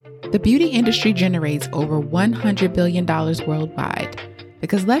The beauty industry generates over $100 billion worldwide.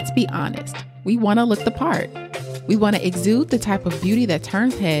 Because let's be honest, we want to look the part. We want to exude the type of beauty that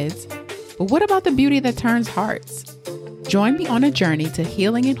turns heads. But what about the beauty that turns hearts? Join me on a journey to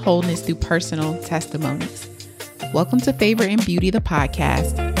healing and wholeness through personal testimonies. Welcome to Favor in Beauty, the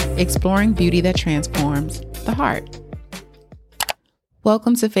podcast, exploring beauty that transforms the heart.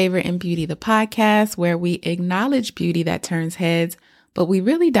 Welcome to Favor in Beauty, the podcast, where we acknowledge beauty that turns heads, but we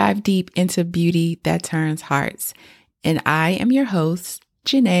really dive deep into beauty that turns hearts. And I am your host,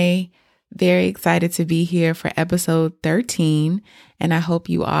 Janae. Very excited to be here for episode 13, and I hope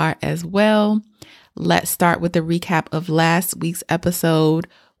you are as well. Let's start with a recap of last week's episode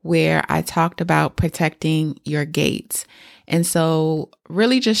where I talked about protecting your gates. And so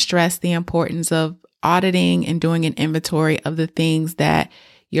really just stress the importance of auditing and doing an inventory of the things that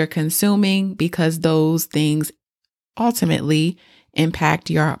you're consuming, because those things ultimately impact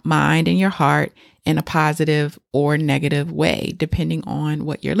your mind and your heart in a positive or negative way, depending on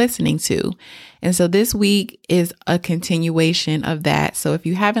what you're listening to. And so this week is a continuation of that. So if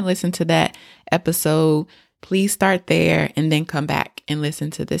you haven't listened to that episode, please start there and then come back and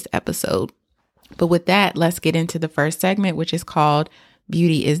listen to this episode. But with that, let's get into the first segment, which is called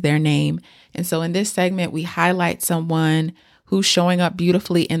Beauty is Their Name. And so in this segment, we highlight someone who's showing up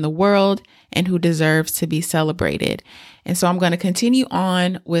beautifully in the world and who deserves to be celebrated. And so I'm going to continue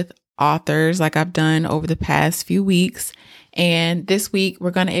on with authors like I've done over the past few weeks. And this week,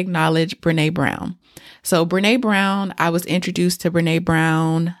 we're going to acknowledge Brene Brown. So Brene Brown, I was introduced to Brene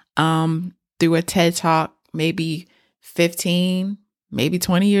Brown through a TED Talk, maybe 15, maybe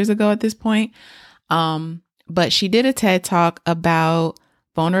 20 years ago at this point. But she did a TED Talk about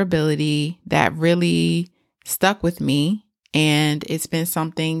vulnerability that really stuck with me. And it's been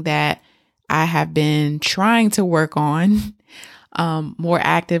something that I have been trying to work on more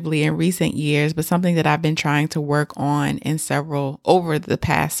actively in recent years, but something that I've been trying to work on over the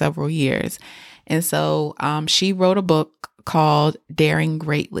past several years. And so she wrote a book called Daring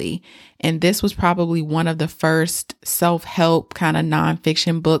Greatly. And this was probably one of the first self-help kind of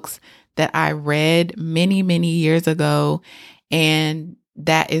nonfiction books that I read many, many years ago. And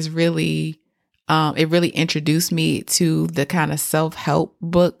that is really it really introduced me to the kind of self-help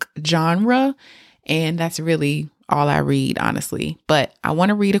book genre. And that's really all I read, honestly. But I want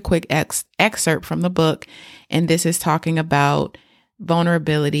to read a quick excerpt from the book. And this is talking about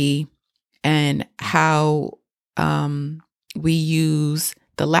vulnerability and how we use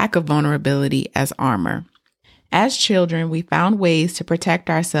the lack of vulnerability as armor. As children, we found ways to protect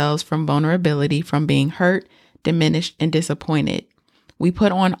ourselves from vulnerability, from being hurt, diminished, and disappointed. We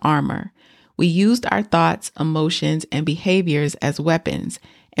put on armor. We used our thoughts, emotions, and behaviors as weapons,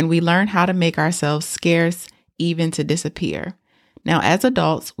 and we learned how to make ourselves scarce, even to disappear. Now, as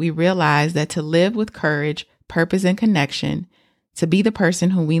adults, we realize that to live with courage, purpose, and connection, to be the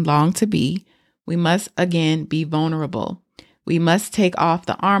person who we long to be, we must again be vulnerable. We must take off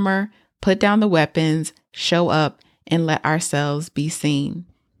the armor, put down the weapons, show up, and let ourselves be seen.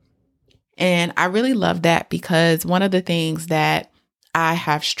 And I really love that, because one of the things that I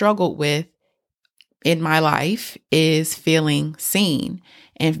have struggled with in my life is feeling seen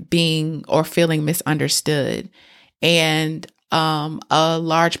and feeling misunderstood. And a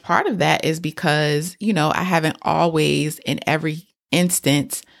large part of that is because, I haven't always in every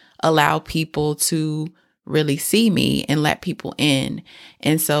instance allowed people to really see me and let people in.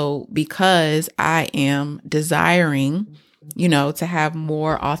 And so because I am desiring, to have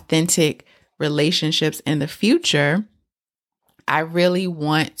more authentic relationships in the future, I really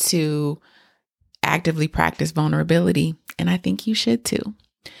want to actively practice vulnerability. And I think you should too.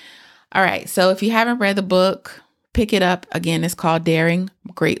 All right. So if you haven't read the book, pick it up. Again, it's called Daring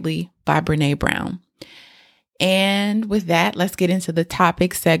Greatly by Brene Brown. And with that, let's get into the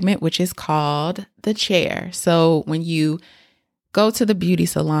topic segment, which is called The Chair. So when you go to the beauty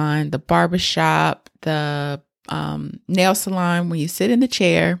salon, the barbershop, the nail salon, when you sit in the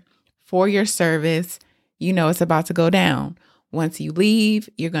chair for your service, it's about to go down. Once you leave,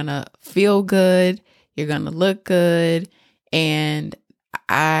 you're going to feel good. You're going to look good. And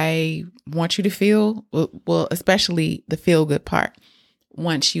I want you to feel, well, especially the feel good part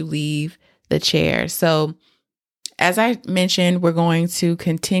once you leave the chair. So as I mentioned, we're going to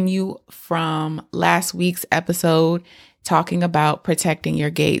continue from last week's episode talking about protecting your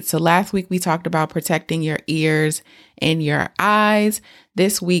gates. So last week we talked about protecting your ears and your eyes.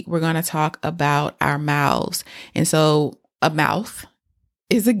 This week we're going to talk about our mouths. And so a mouth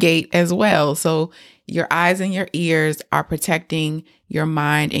is a gate as well. So your eyes and your ears are protecting your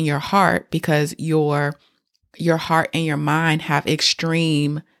mind and your heart, because your heart and your mind have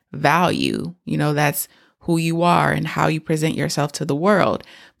extreme value. That's who you are and how you present yourself to the world.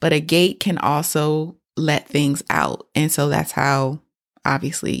 But a gate can also let things out. And so that's how,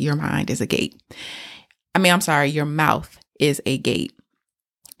 obviously, your mind is a gate. Your mouth is a gate.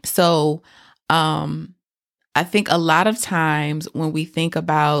 So I think a lot of times when we think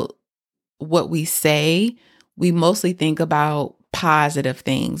about what we say, we mostly think about positive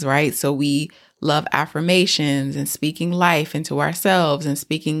things, right? So we love affirmations and speaking life into ourselves and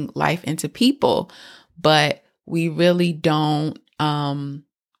speaking life into people, but we really don't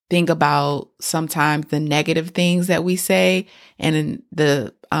think about sometimes the negative things that we say and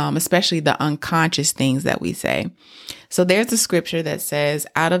especially the unconscious things that we say. So there's a scripture that says,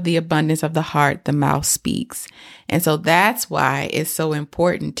 out of the abundance of the heart, the mouth speaks. And so that's why it's so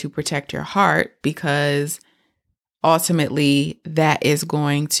important to protect your heart, because ultimately that is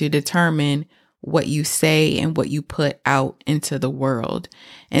going to determine what you say and what you put out into the world.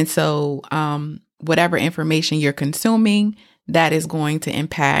 And so whatever information you're consuming, that is going to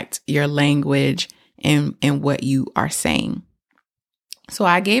impact your language and what you are saying. So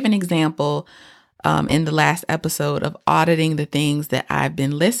I gave an example in the last episode of auditing the things that I've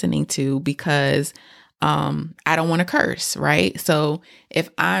been listening to, because I don't want to curse, right? So if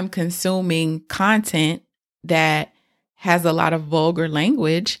I'm consuming content that has a lot of vulgar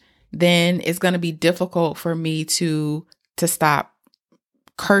language, then it's going to be difficult for me to stop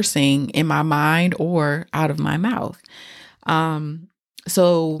cursing in my mind or out of my mouth.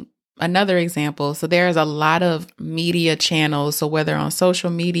 So another example, so there's a lot of media channels, so whether on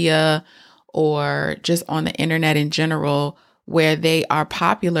social media or just on the internet in general, where they are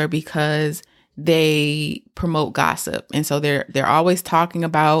popular because they promote gossip. And so they're always talking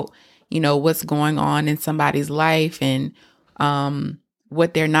about, what's going on in somebody's life and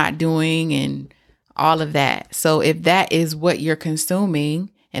what they're not doing and all of that. So if that is what you're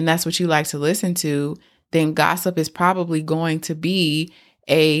consuming and that's what you like to listen to, then gossip is probably going to be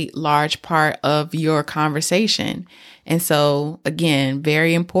a large part of your conversation. And so, again,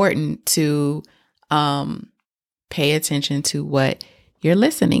 very important to pay attention to what you're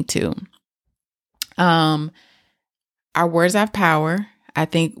listening to. Our words have power. I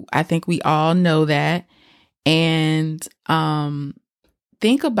think we all know that. And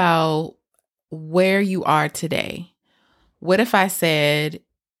think about where you are today. What if I said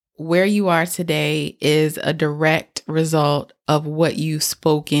where you are today is a direct result of what you've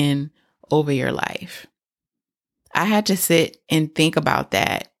spoken over your life? I had to sit and think about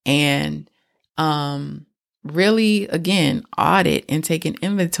that and really, again, audit and take an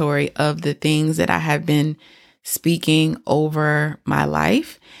inventory of the things that I have been speaking over my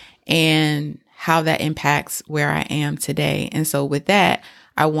life and how that impacts where I am today. And so with that,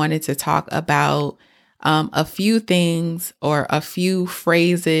 I wanted to talk about a few things or a few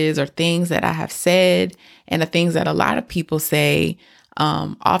phrases or things that I have said and the things that a lot of people say,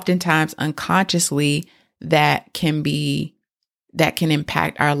 oftentimes unconsciously, that can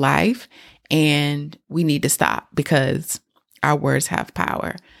impact our life. And we need to stop because our words have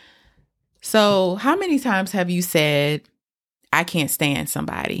power. So how many times have you said, I can't stand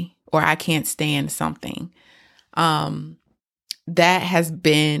somebody or I can't stand something? That has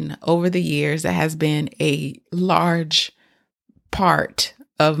been, over the years, that has been a large part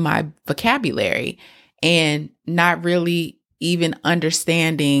of my vocabulary and not really even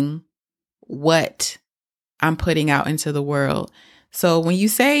understanding what I'm putting out into the world. So when you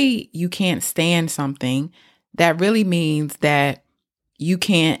say you can't stand something, that really means that you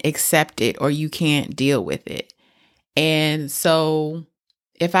can't accept it or you can't deal with it. And so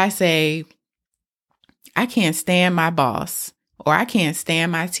if I say, I can't stand my boss or I can't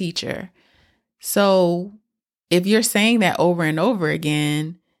stand my teacher. So if you're saying that over and over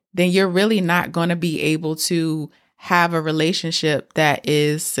again, then you're really not going to be able to have a relationship that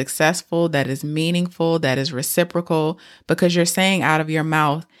is successful, that is meaningful, that is reciprocal, because you're saying out of your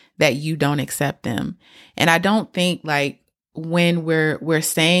mouth that you don't accept them. And I don't think like when we're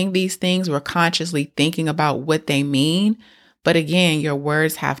saying these things, we're consciously thinking about what they mean. But again, your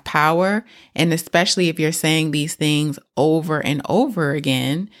words have power. And especially if you're saying these things over and over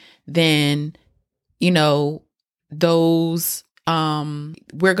again, then, those,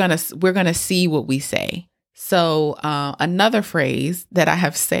 we're going to see what we say. So another phrase that I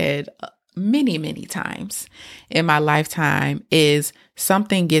have said many, many times in my lifetime is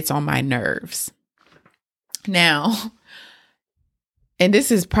something gets on my nerves. Now, and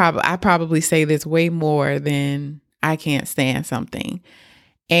this is I probably say this way more than I can't stand something.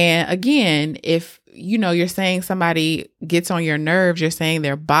 And again, if you're saying somebody gets on your nerves, you're saying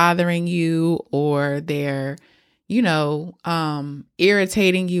they're bothering you or they're,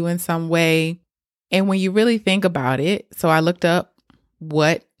 irritating you in some way. And when you really think about it, so I looked up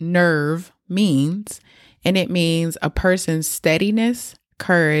what nerve means, and it means a person's steadiness,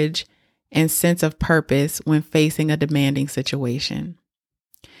 courage, and sense of purpose when facing a demanding situation.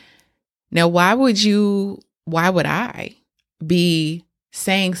 Now, why would I be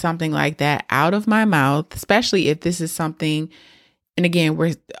saying something like that out of my mouth, especially if this is something, and again,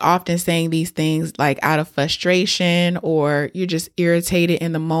 we're often saying these things like out of frustration or you're just irritated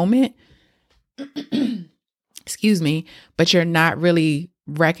in the moment, excuse me, but you're not really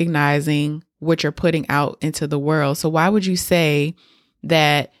recognizing what you're putting out into the world. So why would you say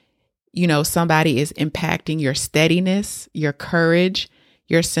that, somebody is impacting your steadiness, your courage,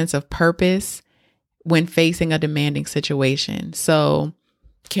 your sense of purpose when facing a demanding situation? So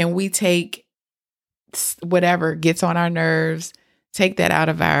can we take whatever gets on our nerves, take that out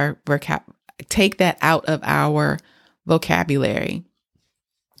of our vocabulary?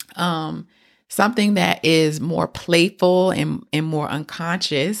 Something that is more playful and more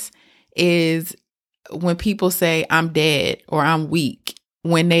unconscious is when people say I'm dead or I'm weak,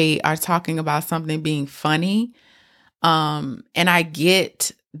 when they are talking about something being funny. And I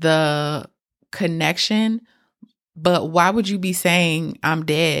get the connection, but why would you be saying I'm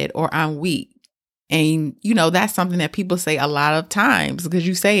dead or I'm weak? And, that's something that people say a lot of times because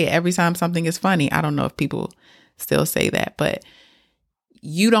you say it every time something is funny. I don't know if people still say that, but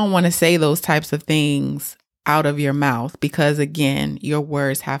you don't want to say those types of things out of your mouth because, again, your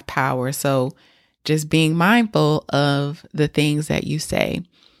words have power. So just being mindful of the things that you say.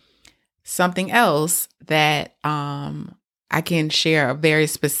 Something else that I can share, a very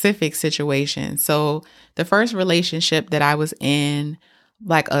specific situation. So the first relationship that I was in,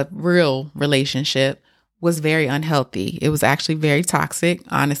 like a real relationship, was very unhealthy. It was actually very toxic,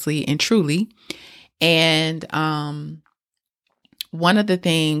 honestly and truly. And one of the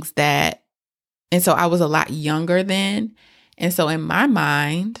things and so I was a lot younger then. And so in my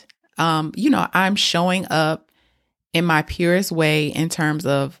mind, I'm showing up in my purest way in terms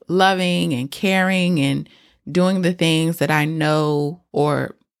of loving and caring and doing the things that I know,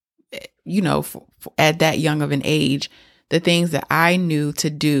 or, at that young of an age, the things that I knew to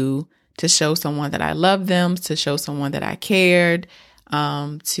do to show someone that I loved them, to show someone that I cared,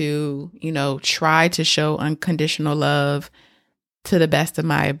 to, try to show unconditional love to the best of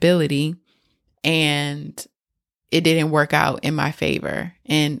my ability. And it didn't work out in my favor.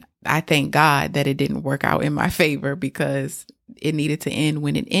 And I thank God that it didn't work out in my favor because it needed to end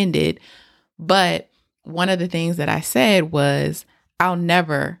when it ended. But one of the things that I said was, I'll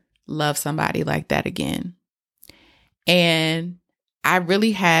never love somebody like that again. And I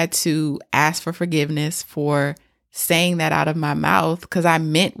really had to ask for forgiveness for saying that out of my mouth because I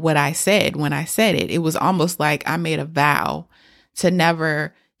meant what I said when I said it. It was almost like I made a vow to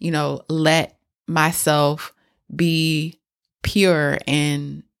never, let myself be pure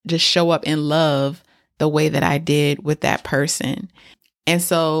and just show up in love the way that I did with that person. And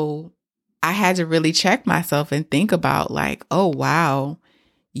so I had to really check myself and think about like, oh, wow,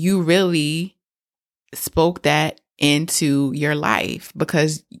 you really spoke that into your life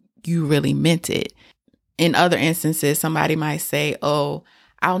because you really meant it. In other instances, somebody might say, oh,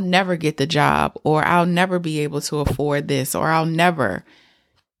 I'll never get the job, or I'll never be able to afford this, or I'll never.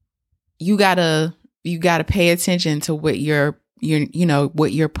 You gotta pay attention to what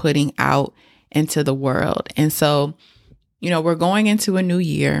what you're putting out into the world. And so, we're going into a new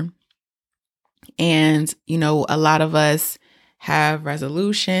year, and, a lot of us have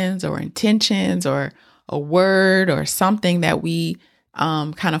resolutions or intentions or a word or something that we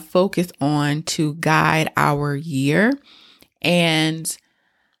kind of focus on to guide our year. And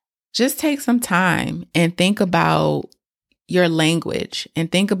just take some time and think about your language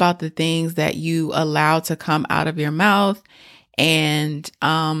and think about the things that you allow to come out of your mouth, and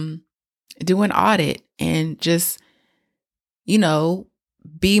do an audit and just,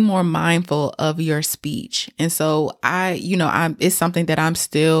 be more mindful of your speech. And so it's something that I'm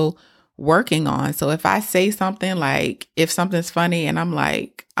still working on. So if I say something like, if something's funny and I'm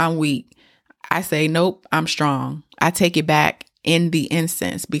like, I'm weak, I say, nope, I'm strong. I take it back in the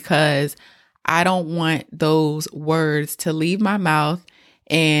instance because I don't want those words to leave my mouth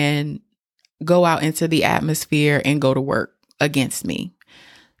and go out into the atmosphere and go to work against me.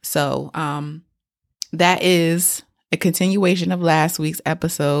 So that is a continuation of last week's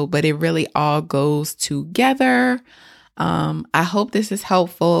episode, but it really all goes together. I hope this is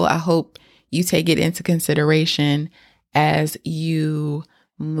helpful. I hope you take it into consideration as you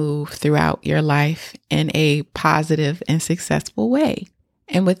move throughout your life in a positive and successful way.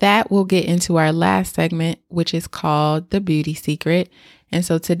 And with that, we'll get into our last segment, which is called The Beauty Secret. And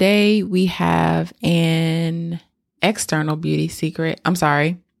so today we have an internal beauty secret.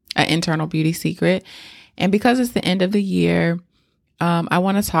 And because it's the end of the year, I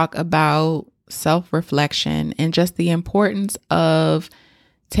want to talk about self-reflection and just the importance of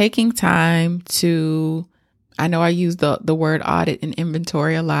taking time to, I know I use the word audit and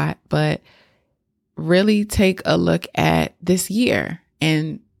inventory a lot, but really take a look at this year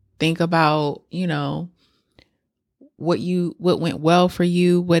and think about, what went well for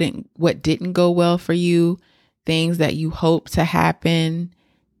you, what didn't go well for you, things that you hope to happen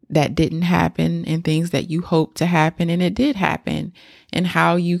that didn't happen, and things that you hope to happen and it did happen, and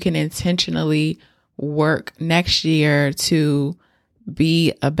how you can intentionally work next year to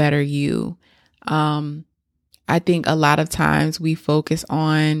be a better you. I think a lot of times we focus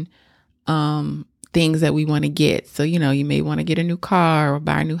on things that we want to get. So, you may want to get a new car or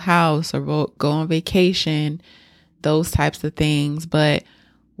buy a new house or go on vacation, those types of things. But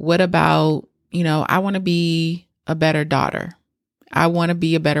what about, I want to be a better daughter. I want to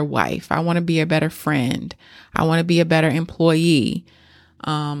be a better wife. I want to be a better friend. I want to be a better employee.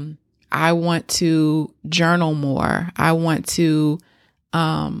 I want to journal more. I want to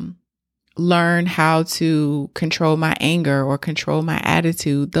learn how to control my anger or control my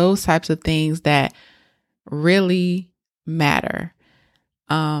attitude, those types of things that really matter.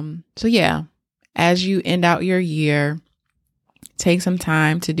 So yeah, as you end out your year, take some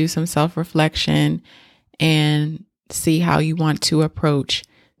time to do some self-reflection and see how you want to approach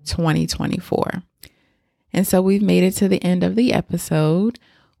 2024. And so we've made it to the end of the episode,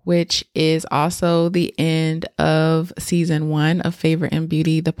 which is also the end of season 1 of Favor and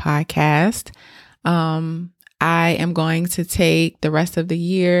Beauty, the podcast. I am going to take the rest of the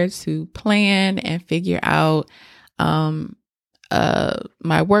year to plan and figure out my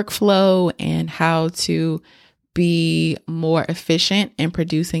workflow and how to be more efficient in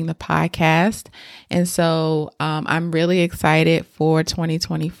producing the podcast. And so I'm really excited for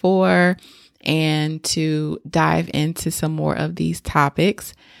 2024 and to dive into some more of these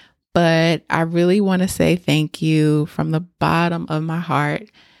topics. But I really want to say thank you from the bottom of my heart.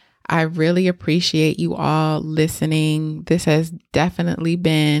 I really appreciate you all listening. This has definitely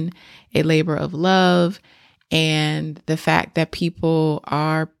been a labor of love, and the fact that people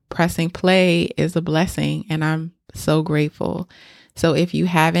are pressing play is a blessing, and I'm so grateful. So if you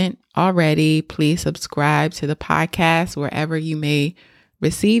haven't already, please subscribe to the podcast wherever you may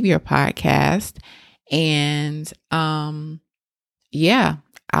receive your podcast. And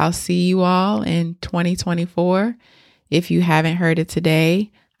I'll see you all in 2024. If you haven't heard it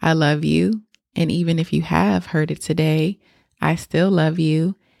today, I love you. And even if you have heard it today, I still love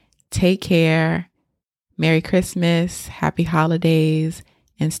you. Take care. Merry Christmas, happy holidays,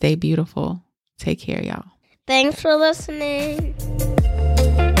 and stay beautiful. Take care, y'all. Thanks for listening.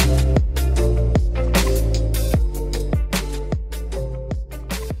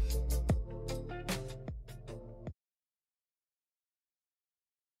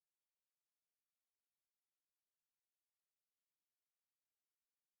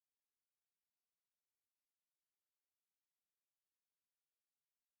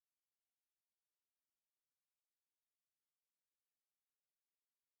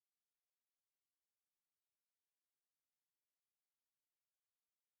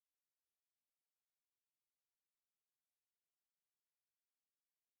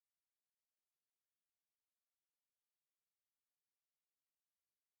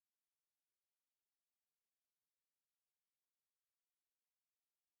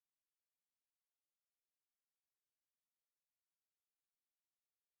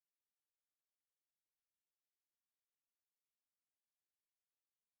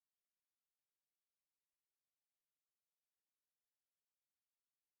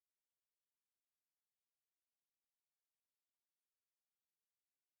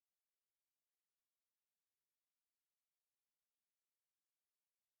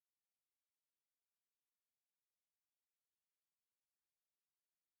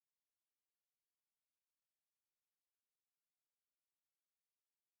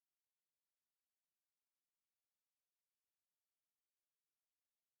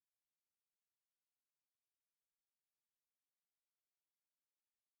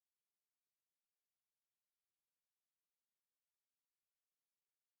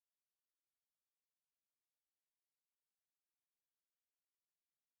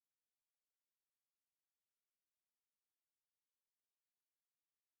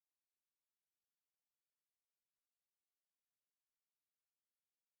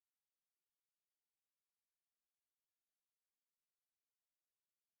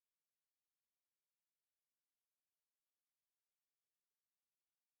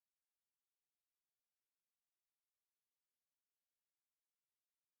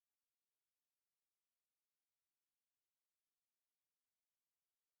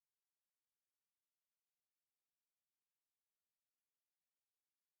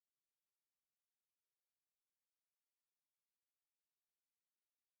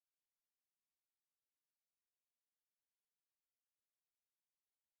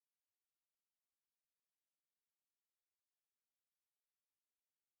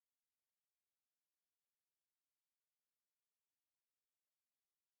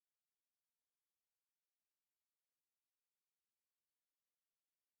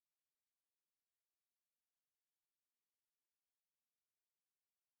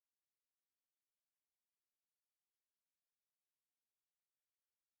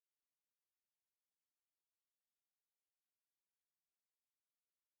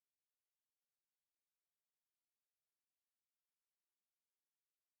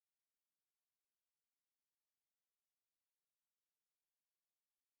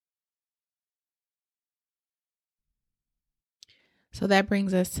 So that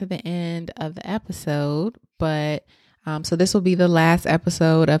brings us to the end of the episode, but so this will be the last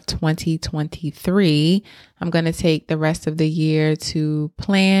episode of 2023. I'm going to take the rest of the year to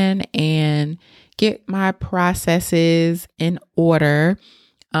plan and get my processes in order.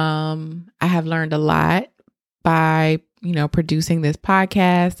 I have learned a lot by, producing this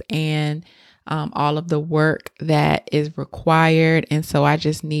podcast and all of the work that is required. And so I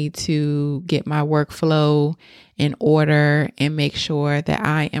just need to get my workflow in order and make sure that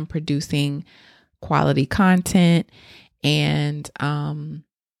I am producing quality content. And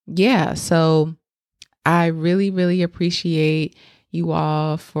so I really, really appreciate you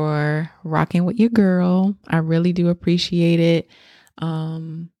all for rocking with your girl. I really do appreciate it.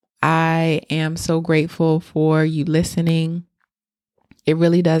 I am so grateful for you listening. It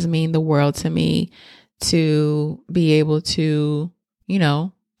really does mean the world to me to be able to,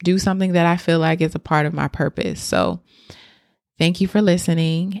 do something that I feel like is a part of my purpose. So thank you for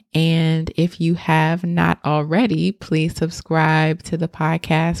listening. And if you have not already, please subscribe to the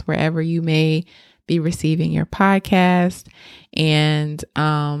podcast wherever you may be receiving your podcast. And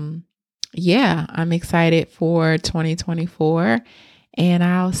I'm excited for 2024, and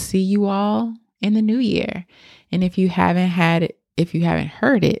I'll see you all in the new year. And if you haven't heard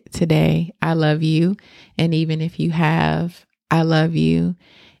it today, I love you. And even if you have, I love you.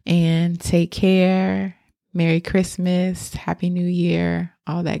 And take care. Merry Christmas. Happy New Year.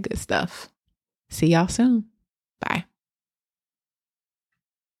 All that good stuff. See y'all soon. Bye.